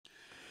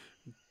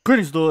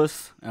Greetings,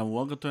 Lewis, and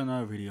welcome to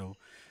another video.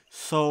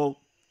 So,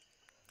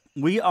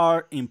 we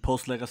are in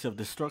post Legacy of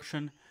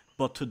Destruction,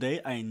 but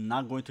today I'm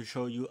not going to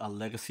show you a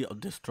Legacy of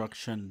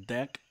Destruction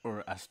deck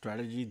or a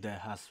strategy that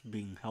has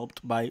been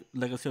helped by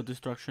Legacy of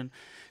Destruction.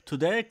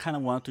 Today, I kind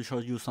of want to show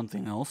you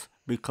something else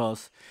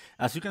because,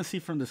 as you can see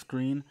from the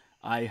screen,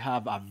 I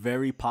have a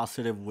very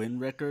positive win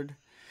record.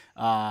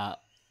 Uh,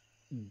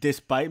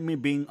 Despite me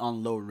being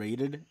on low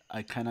rated,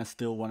 I kind of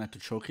still wanted to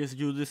showcase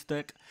you this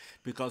deck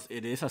because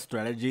it is a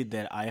strategy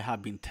that I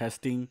have been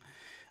testing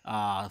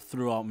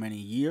throughout many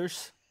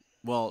years.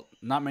 Well,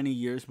 not many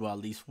years, but at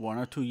least 1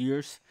 or 2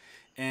 years.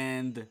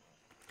 And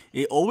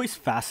it always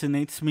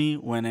fascinates me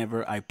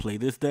whenever I play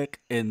this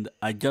deck, and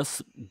I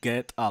just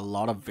get a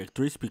lot of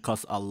victories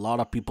because a lot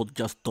of people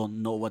just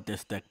don't know what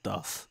this deck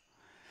does.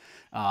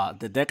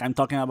 The deck I'm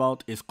talking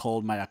about is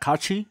called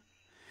Mayakashi.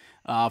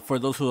 For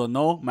those who don't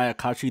know,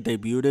 Mayakashi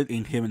debuted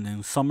in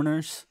Hidden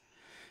Summoners.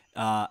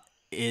 Uh,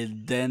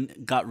 it then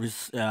got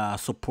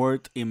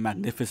support in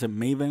Magnificent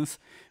Mavens.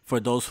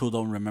 For those who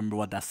don't remember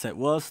what that set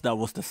was, that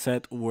was the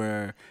set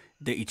where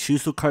the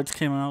Ichizu cards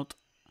came out.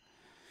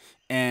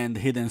 And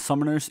Hidden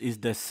Summoners is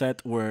the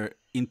set where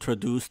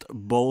introduced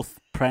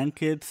both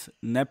Prankids,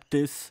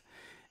 Neptis,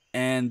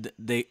 and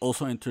they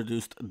also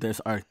introduced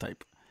this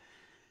archetype.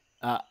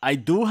 I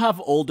do have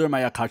older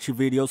Mayakashi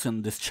videos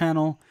on this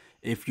channel.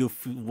 If you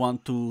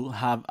want to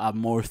have a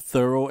more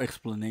thorough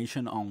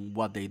explanation on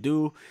what they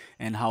do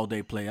and how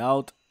they play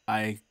out,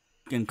 I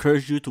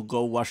encourage you to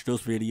go watch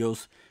those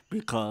videos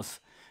because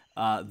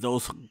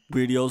those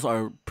videos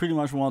are pretty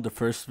much one of the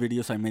first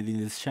videos I made in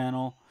this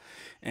channel,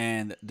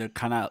 and they're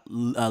kind of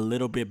a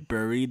little bit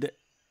buried.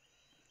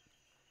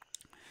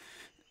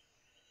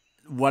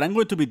 What I'm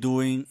going to be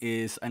doing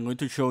is I'm going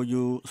to show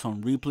you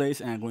some replays,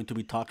 and I'm going to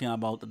be talking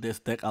about this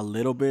deck a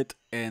little bit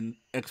and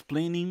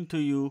explaining to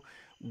you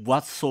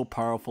what's so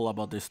powerful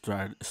about this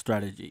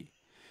strategy.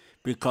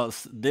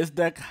 Because this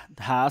deck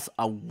has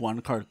a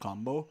 1-card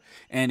combo,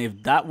 and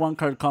if that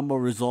 1-card combo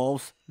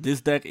resolves, this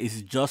deck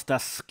is just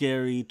as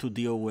scary to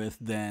deal with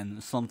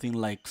than something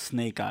like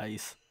Snake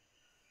Eyes.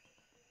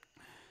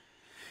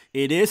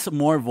 It is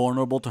more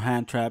vulnerable to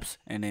hand traps,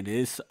 and it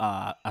is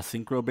a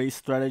synchro based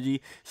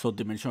strategy, so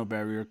Dimensional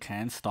Barrier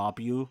can stop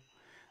you,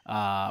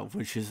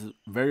 which is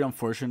very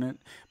unfortunate.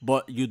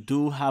 But you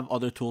do have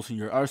other tools in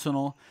your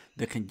arsenal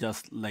that can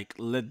just like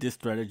let this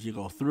strategy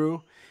go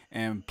through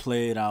and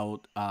play it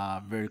out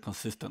very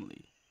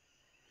consistently.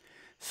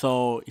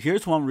 So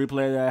here's one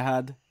replay that I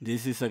had.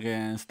 This is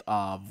against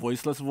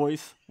Voiceless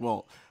Voice,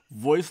 well,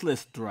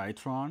 Voiceless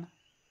Drytron,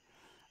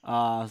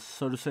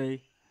 so to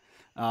say.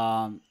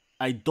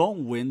 I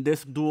don't win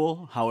this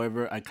duel.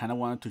 However, I kind of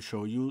wanted to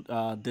show you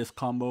this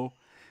combo.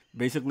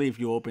 Basically, if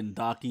you open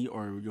Daki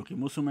or Yuki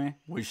Musume,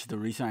 which is the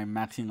reason I'm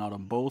maxing out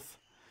on both,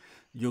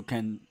 you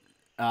can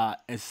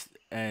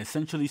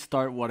essentially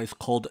start what is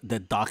called the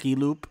Daki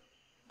loop.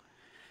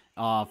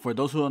 For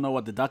those who don't know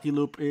what the Daki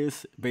loop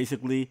is,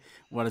 basically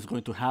what is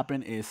going to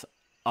happen is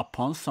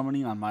upon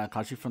summoning a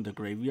Mayakashi from the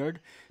graveyard,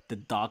 the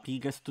Daki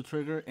gets to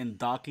trigger, and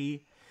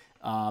Daki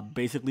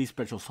basically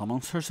special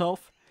summons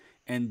herself.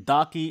 And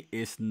Daki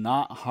is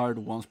not hard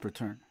once per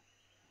turn.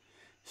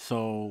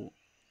 So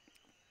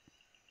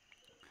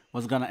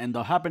what's gonna end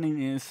up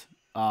happening is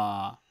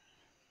my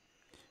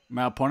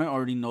opponent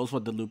already knows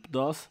what the loop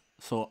does.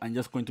 So I'm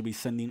just going to be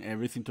sending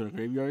everything to the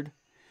graveyard.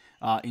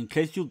 In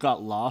case you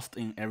got lost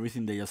in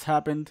everything that just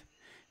happened,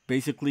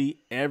 basically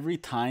every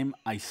time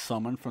I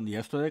summon from the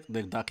extra deck,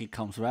 the Daki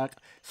comes back.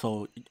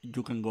 So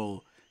you can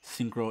go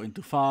Synchro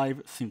into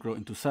 5, Synchro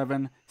into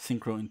 7,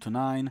 Synchro into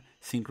 9,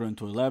 Synchro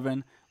into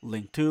 11,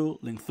 Link 2,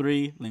 Link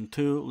 3, Link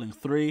 2, Link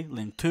 3,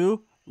 Link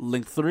 2,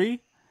 Link 3,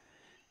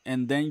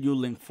 and then you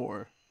Link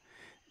 4.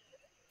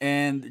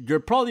 And you're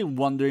probably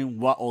wondering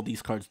what all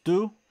these cards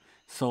do.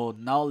 So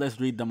now let's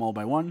read them all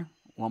by one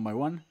by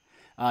one.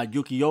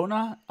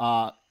 Yukiona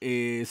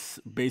is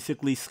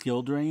basically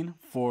skill drain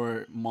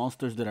for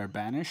monsters that are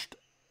banished.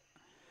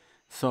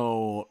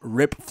 So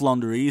Rip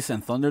Flunderies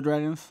and Thunder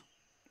Dragons.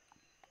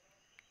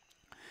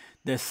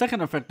 The second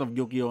effect of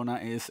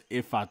Yukiona is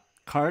if a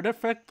card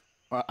effect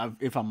or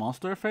if a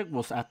monster effect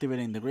was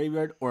activated in the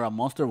graveyard or a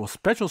monster was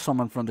special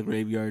summoned from the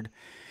graveyard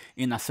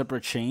in a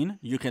separate chain,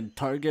 you can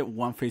target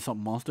one face-up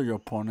monster your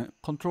opponent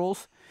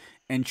controls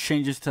and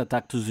change its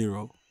attack to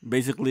 0.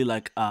 Basically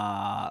like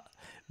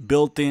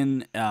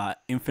built-in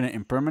infinite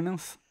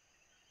impermanence.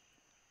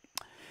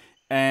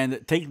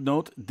 And take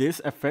note, this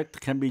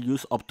effect can be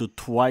used up to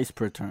twice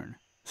per turn.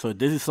 So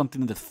this is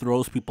something that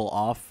throws people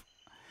off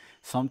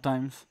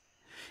sometimes.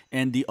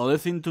 And the other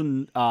thing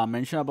to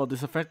mention about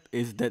this effect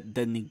is that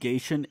the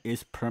negation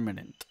is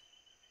permanent.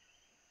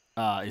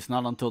 It's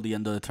not until the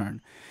end of the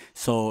turn.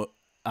 So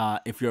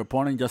if your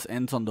opponent just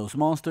ends on those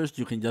monsters,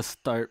 you can just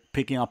start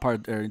picking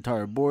apart their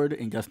entire board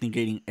and just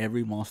negating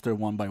every monster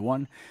one by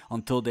one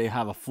until they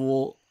have a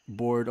full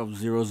board of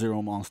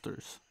 0/0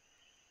 monsters.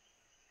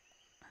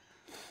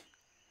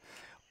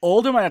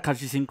 All the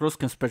Mayakashi Synchros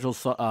can special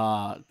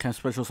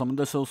summon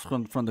themselves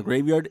from the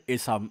graveyard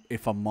if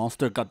a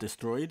monster got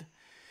destroyed.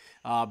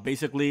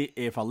 Basically,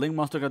 if a Link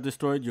monster got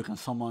destroyed, you can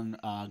summon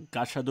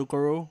Gacha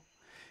Dukoro.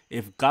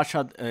 If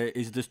Gacha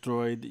is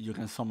destroyed, you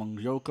can summon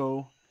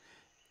Yoko.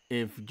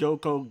 If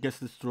Yoko gets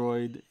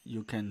destroyed,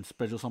 you can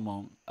special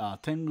summon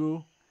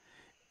Tengu,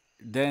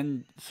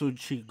 then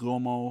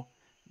Tsuchigomo,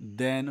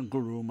 then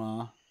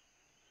Guruma,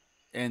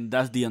 and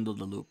that's the end of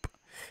the loop.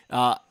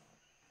 Uh,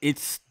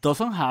 it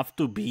doesn't have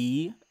to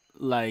be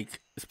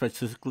like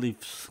specifically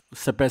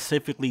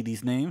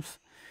these names.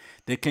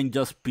 They can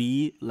just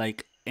be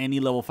like any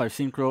level 5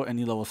 synchro,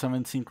 any level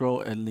 7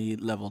 synchro, any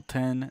level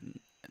 10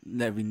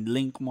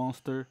 Link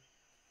monster.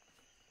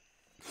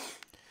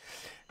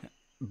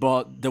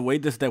 But the way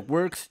this deck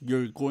works,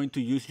 you're going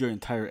to use your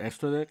entire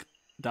extra deck.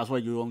 That's why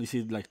you only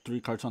see like 3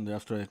 cards on the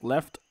extra deck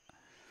left.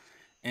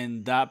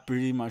 And that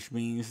pretty much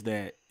means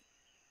that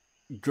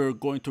you're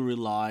going to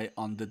rely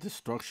on the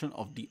destruction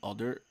of the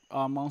other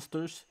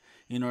monsters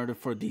in order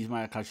for these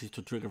Mayakashis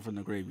to trigger from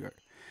the graveyard.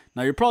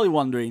 Now you're probably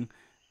wondering,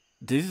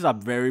 this is a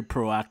very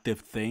proactive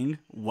thing.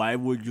 Why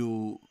would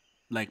you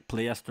like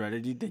play a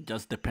strategy that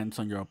just depends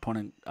on your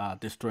opponent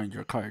destroying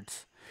your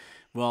cards?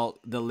 Well,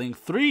 the Link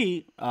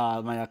 3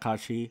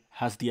 Mayakashi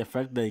has the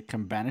effect that it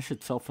can banish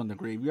itself from the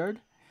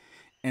graveyard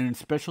and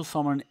special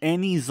summon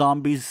any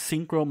zombie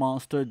synchro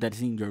monster that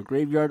is in your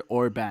graveyard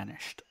or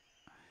banished.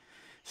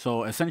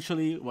 So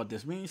essentially what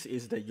this means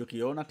is that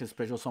Yuki-Onna can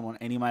special summon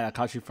any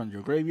Mayakashi from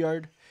your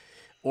graveyard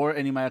or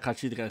any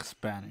Mayakashi that gets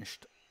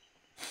banished.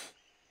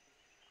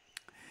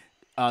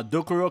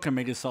 Dokuro can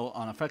make itself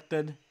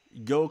unaffected.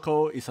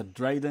 Yoko is a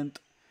Trident.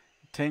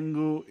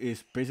 Tengu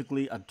is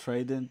basically a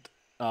Trident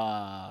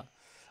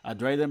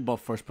but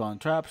for spell and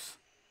traps.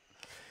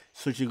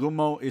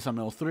 Tsuchigumo is a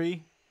mill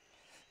 3.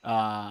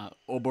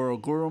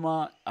 Oboro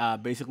Guruma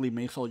basically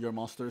makes all your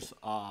monsters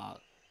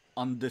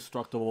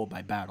undestructible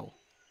by battle.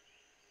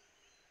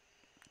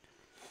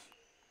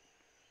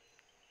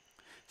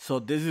 So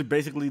this is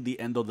basically the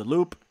end of the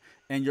loop.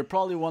 And you're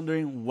probably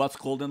wondering what's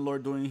Golden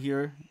Lord doing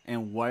here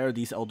and why are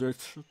these Elder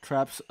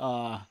Traps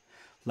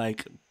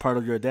like part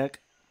of your deck.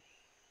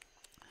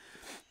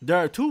 There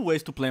are 2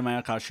 ways to play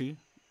Mayakashi.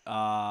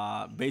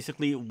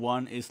 Basically,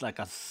 one is like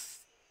a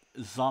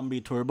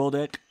zombie turbo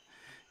deck.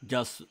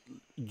 Just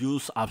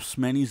use as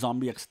many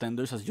zombie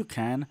extenders as you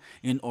can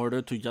in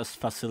order to just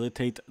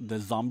facilitate the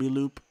zombie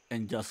loop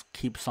and just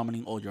keep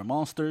summoning all your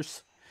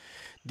monsters.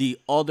 The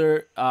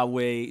other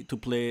way to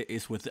play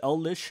is with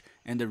Eldlich,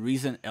 and the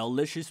reason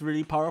Eldlich is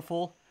really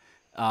powerful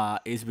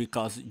is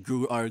because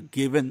you are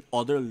given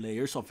other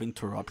layers of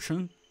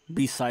interruption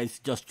besides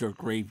just your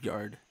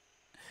graveyard.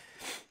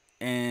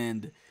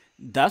 And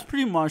that's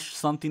pretty much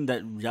something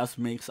that just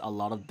makes a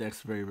lot of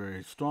decks very,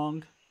 very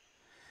strong.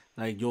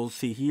 Like you'll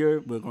see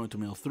here, we're going to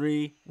mill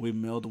 3. We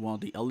milled one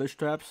of the Eldlich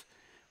traps.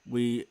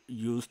 We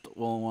used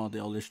one of the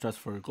Eldlich traps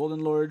for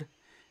Golden Lord.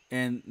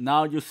 And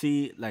now you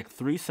see like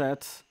 3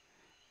 sets.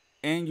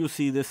 And you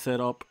see this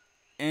setup.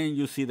 And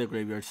you see the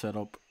graveyard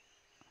setup.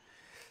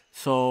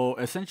 So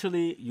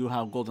essentially, you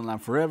have Golden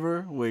Lamp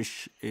Forever,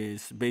 which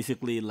is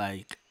basically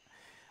like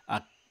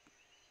a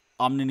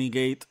Omni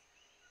Negate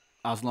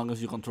as long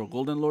as you control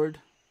Golden Lord.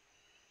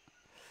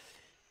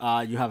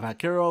 You have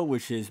Hakero,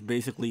 which is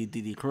basically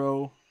DD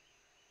Crow.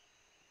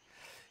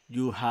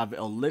 You have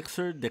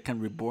Elixir that can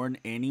reborn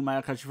any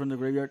Mayakashi from the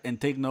graveyard.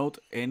 And take note,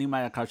 any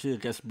Mayakashi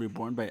that gets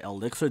reborn by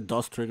Elixir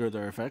does trigger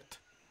their effect.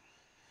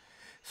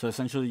 So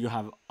essentially you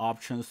have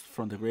options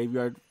from the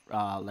graveyard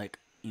like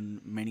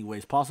in many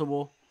ways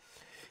possible.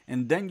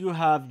 And then you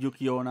have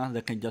Yuki-Onna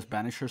that can just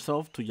banish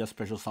herself to just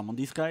special summon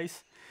these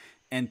guys.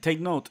 And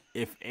take note,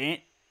 if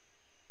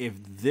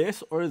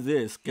this or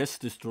this gets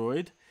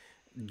destroyed,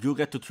 you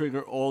get to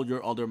trigger all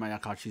your other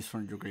Mayakashis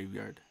from your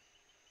graveyard.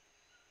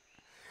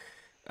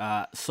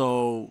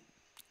 So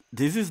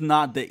this is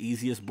not the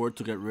easiest board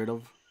to get rid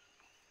of.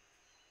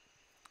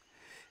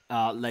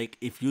 Like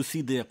if you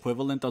see the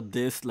equivalent of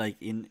this like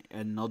in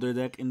another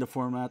deck in the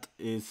format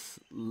is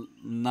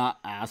not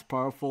as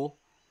powerful.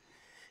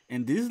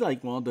 And this is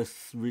like one of the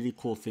really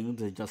cool things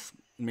that just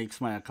makes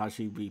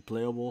Mayakashi be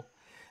playable.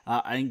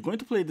 I'm going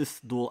to play this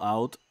duel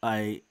out.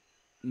 I'm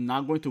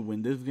not going to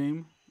win this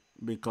game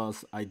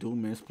because I do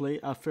misplay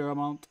a fair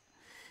amount.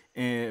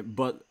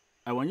 But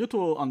I want you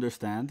to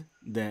understand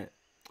that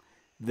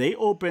they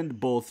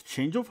opened both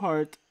Change of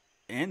Heart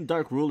and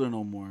Dark Ruler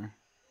No More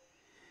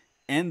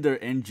and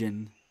their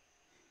engine,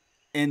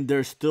 and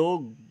they're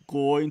still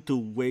going to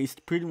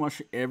waste pretty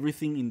much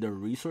everything in their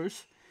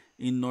resource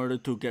in order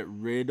to get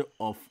rid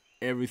of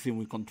everything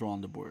we control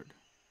on the board.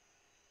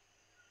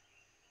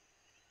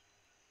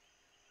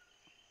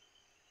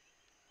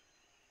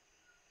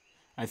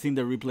 I think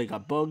the replay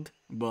got bugged,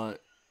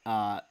 but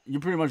you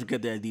pretty much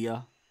get the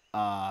idea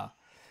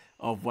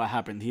of what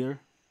happened here.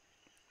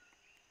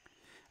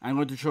 I'm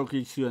going to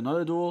showcase you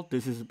another duel.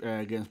 This is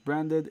against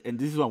Branded, and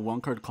this is a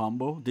 1-card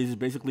combo. This is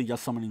basically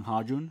just summoning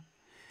Hajun.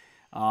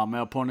 My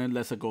opponent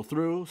lets it go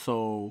through,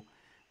 so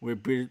we're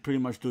pretty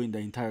much doing the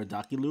entire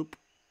Daki loop.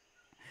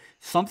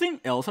 Something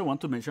else I want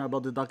to mention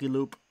about the Daki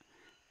loop.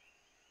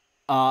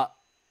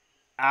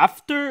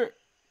 After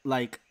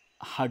like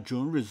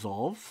Hajun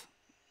resolves,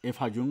 if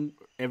Hajun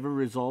ever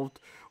resolved,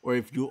 or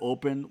if you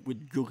open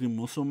with Yuki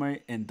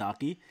Musume and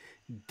Daki,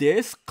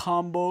 this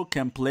combo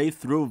can play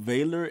through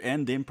Valor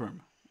and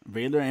Imperm.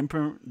 Valor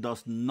Imperm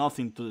does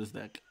nothing to this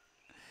deck.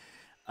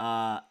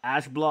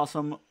 Ash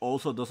Blossom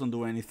also doesn't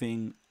do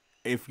anything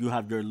if you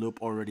have your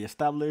loop already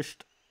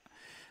established.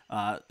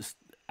 Uh,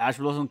 Ash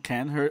Blossom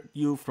can hurt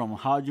you from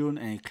Hajun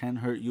and it can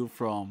hurt you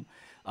from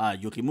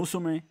Yuki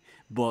Musume,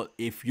 but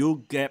if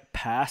you get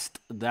past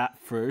that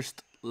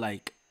first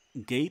like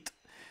gate,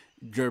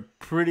 you're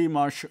pretty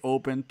much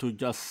open to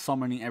just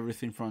summoning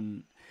everything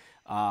from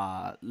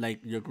like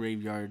your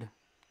graveyard.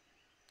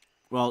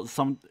 Well,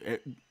 some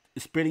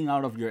spitting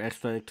out of your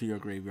extra deck to your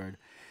graveyard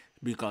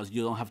because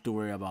you don't have to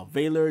worry about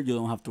Valor, you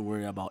don't have to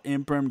worry about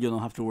Imperm, you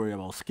don't have to worry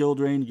about Skill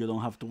Drain, you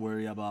don't have to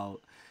worry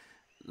about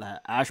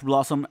Ash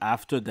Blossom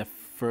after the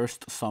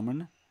first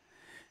summon.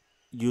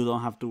 You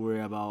don't have to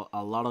worry about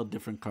a lot of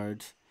different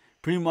cards.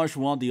 Pretty much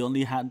one of the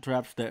only hand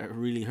traps that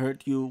really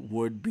hurt you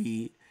would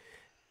be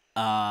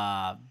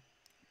uh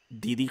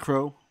DD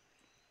Crow.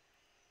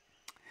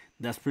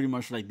 That's pretty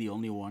much like the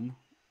only one.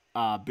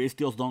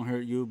 Bestials don't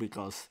hurt you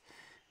because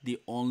the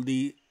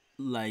only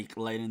like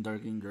light and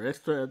dark in your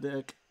extra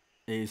deck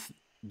is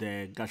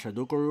the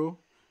Gashadukuru,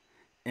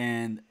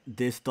 and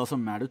this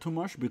doesn't matter too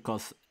much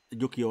because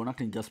Yukiona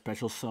can just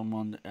special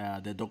summon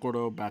the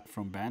Dokoro back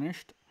from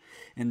banished,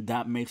 and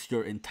that makes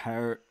your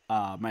entire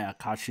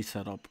Mayakashi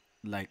setup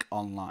like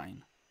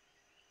online.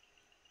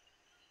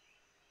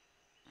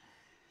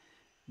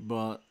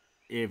 But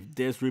if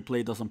this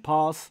replay doesn't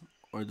pause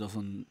or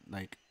doesn't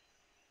like,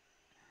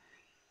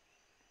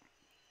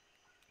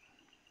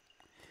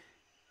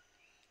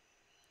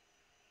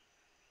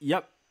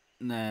 yep.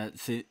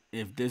 See,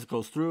 if this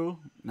goes through,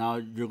 now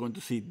you're going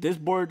to see this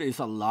board is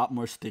a lot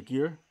more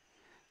stickier.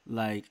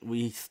 Like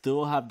we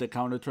still have the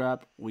counter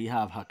trap. We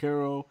have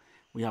Hakero.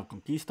 We have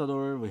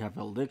Conquistador. We have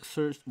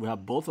Elixirs. We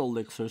have both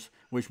Elixirs,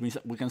 which means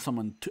we can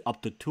summon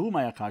up to 2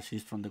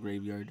 Mayakashis from the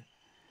graveyard.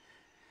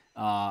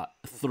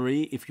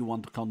 3 if you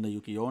want to count the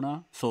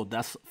Yukiona. So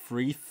that's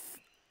three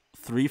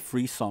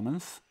free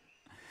summons.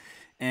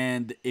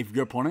 And if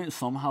your opponent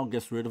somehow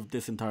gets rid of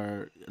this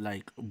entire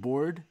like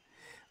board,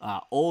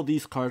 all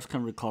these cards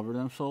can recover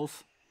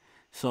themselves.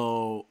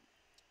 So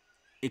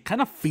it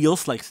kind of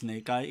feels like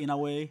Snake Eye in a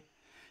way.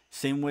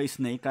 Same way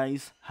Snake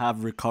Eyes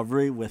have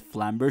recovery with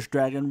Flamber's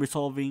Dragon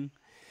resolving,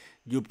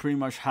 you pretty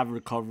much have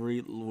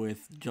recovery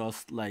with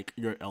just like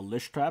your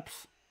Eldlich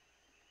traps.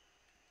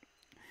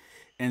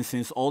 And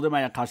since all the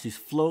Mayakashis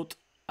float,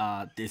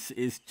 this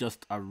is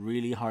just a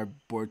really hard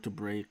board to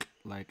break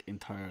like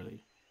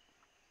entirely.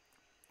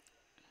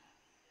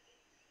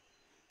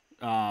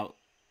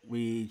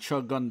 We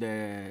shotgun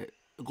the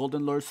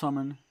Golden Lord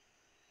summon.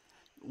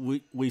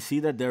 We see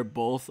that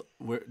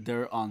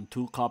they're on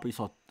 2 copies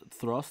of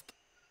Thrust.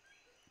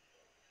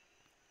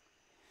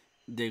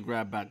 They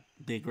grab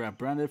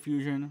Branded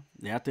Fusion.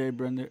 They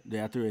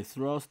activate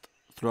Thrust.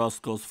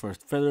 Thrust goes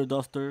first Feather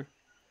Duster.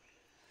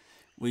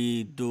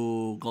 We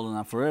do Golden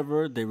Eye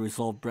Forever. They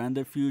resolve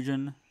Branded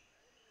Fusion.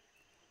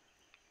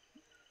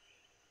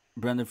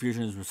 Branded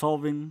Fusion is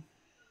resolving.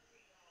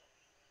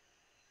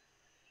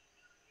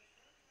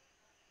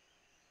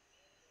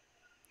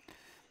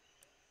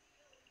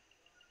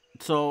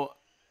 So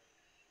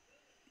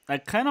I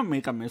kind of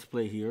make a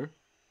misplay here.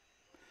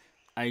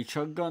 I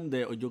shotgun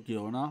the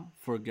Yukiona,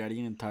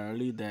 forgetting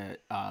entirely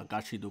that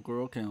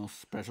Gashidukuro can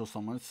special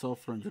summon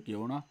itself from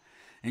Yukiona.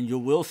 And you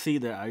will see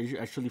that I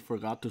actually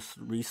forgot to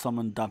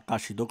resummon that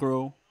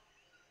Gashidukuro.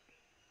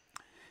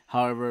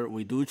 However,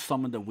 we do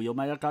summon the Wheel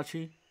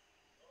Mayakashi.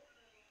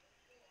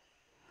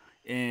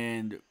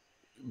 And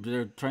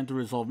they're trying to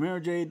resolve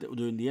Mirror Jade.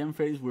 During the end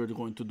phase, we're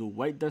going to do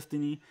White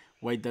Destiny.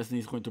 White Destiny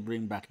is going to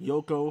bring back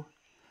Yoko.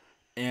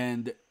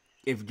 And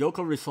if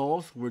Yoko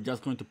resolves, we're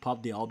just going to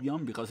pop the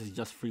Albion because it's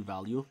just free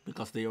value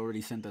because they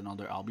already sent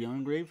another Albion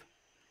engrave.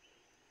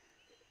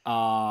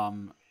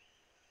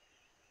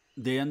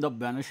 They end up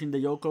banishing the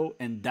Yoko,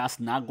 and that's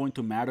not going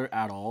to matter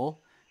at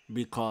all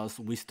because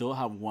we still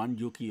have 1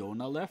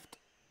 Yukiona left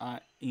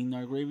in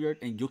our graveyard,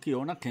 and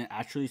Yukiona can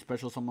actually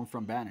special summon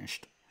from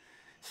banished.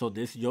 So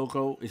this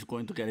Yoko is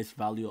going to get its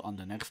value on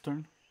the next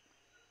turn,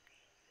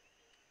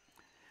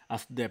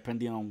 as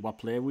depending on what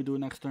play we do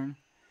next turn.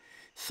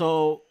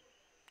 So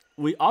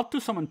we opt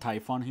to summon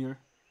Typhon here.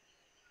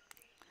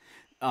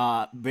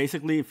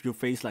 Basically, if you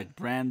face like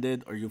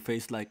Branded or you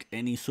face like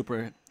any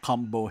super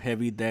combo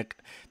heavy deck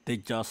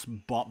that just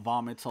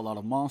vomits a lot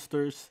of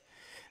monsters,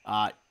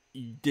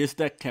 this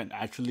deck can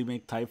actually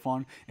make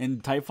Typhon.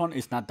 And Typhon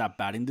is not that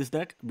bad in this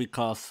deck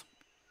because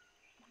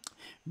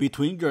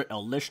between your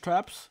Eldlich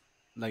traps,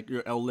 like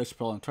your Eldlich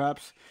spell and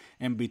traps,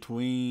 and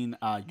between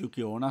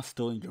Yukiona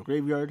still in your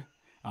graveyard,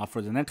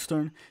 for the next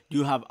turn,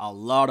 you have a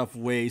lot of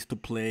ways to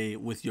play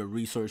with your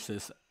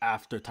resources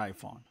after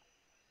Typhon.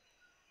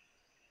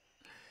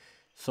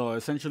 So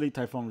essentially,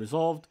 Typhon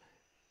resolved.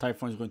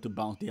 Typhon is going to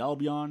bounce the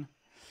Albion.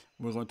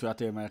 We're going to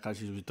activate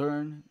Mayakashi's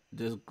Return.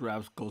 This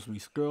grabs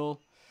Ghostbeast Girl.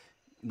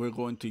 We're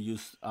going to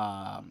use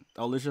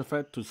Eldlich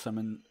effect to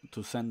send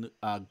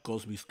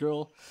Ghostbeast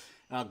Girl.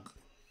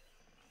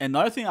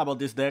 Another thing about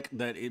this deck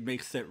that it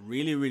makes it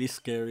really really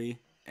scary,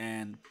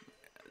 and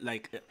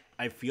like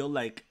I feel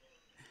like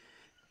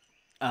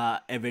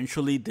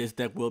eventually this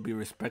deck will be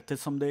respected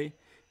someday,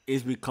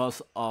 is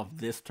because of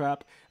this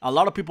trap. A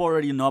lot of people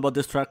already know about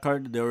this trap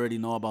card. They already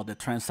know about the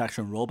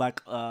transaction rollback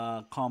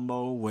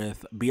combo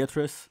with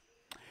Beatrice.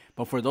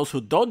 But for those who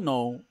don't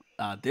know,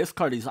 this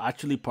card is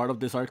actually part of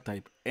this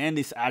archetype and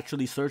is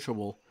actually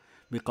searchable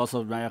because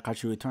of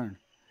Mayakashi Return.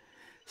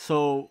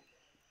 So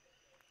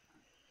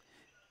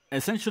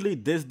essentially,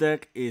 this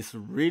deck is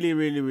really,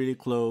 really, really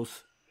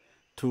close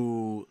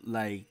to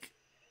like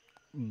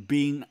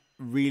being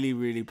really,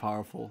 really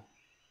powerful.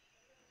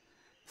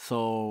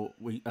 So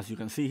we, as you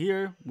can see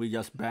here, we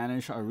just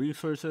banish our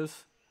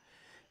resources.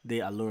 They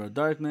allure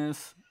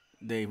darkness.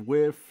 They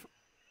whiff.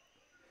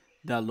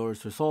 The allure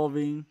is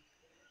resolving.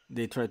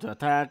 They try to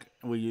attack.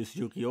 We use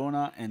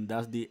Yuki-Onna, and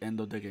that's the end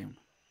of the game.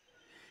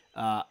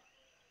 Uh,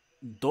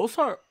 those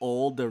are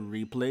all the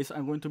replays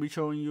I'm going to be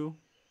showing you.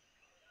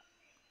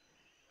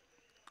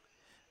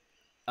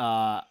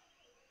 Uh,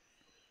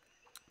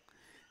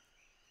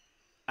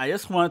 I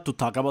just wanted to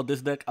talk about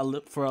this deck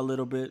for a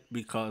little bit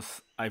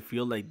because I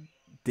feel like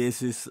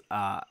this is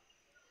a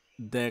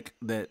deck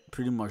that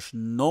pretty much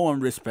no one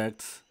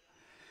respects.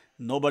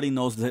 Nobody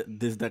knows that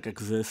this deck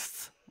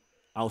exists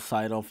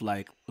outside of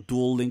like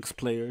Duel Links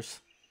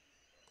players.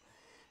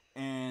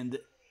 And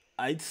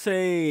I'd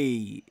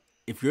say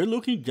if you're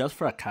looking just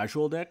for a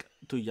casual deck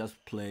to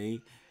just play,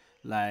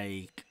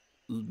 like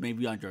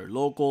maybe on your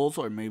locals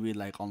or maybe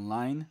like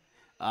online,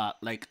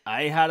 like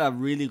I had a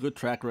really good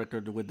track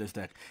record with this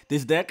deck.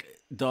 This deck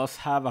does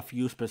have a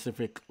few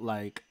specific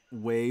like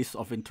ways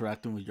of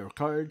interacting with your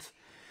cards,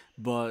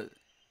 but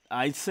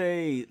I'd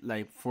say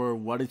like for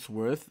what it's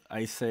worth,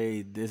 I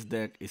say this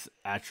deck is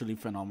actually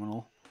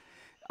phenomenal.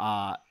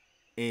 Uh,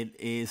 it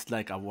is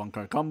like a one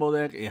card combo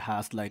deck. It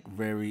has like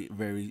very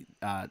very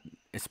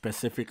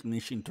specific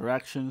niche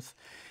interactions,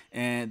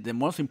 and the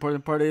most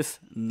important part is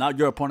not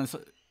your opponents.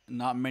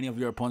 Not many of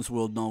your opponents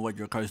will know what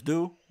your cards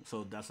do,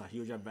 so that's a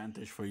huge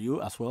advantage for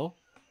you as well.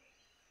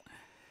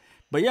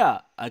 But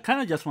yeah, I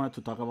kind of just wanted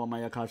to talk about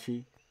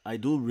Mayakashi. I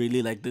do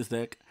really like this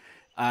deck.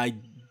 I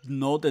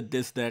know that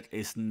this deck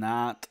is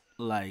not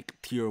like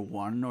tier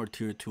 1 or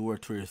tier 2 or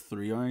tier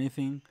 3 or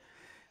anything.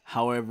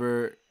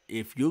 However,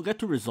 if you get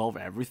to resolve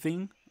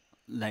everything,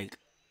 like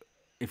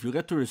if you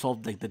get to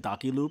resolve like the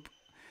Daki loop,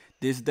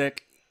 this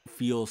deck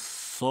feels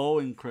so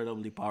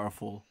incredibly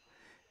powerful.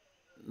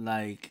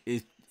 Like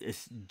it's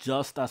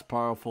just as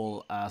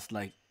powerful as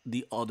like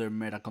the other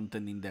meta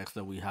contending decks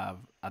that we have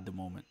at the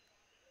moment.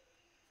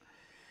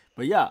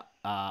 But yeah,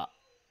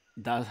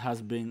 that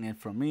has been it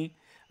from me.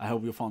 I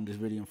hope you found this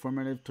video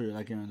informative to your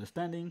liking and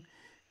understanding.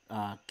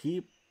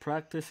 Keep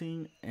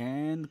practicing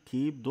and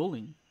keep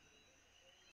dueling.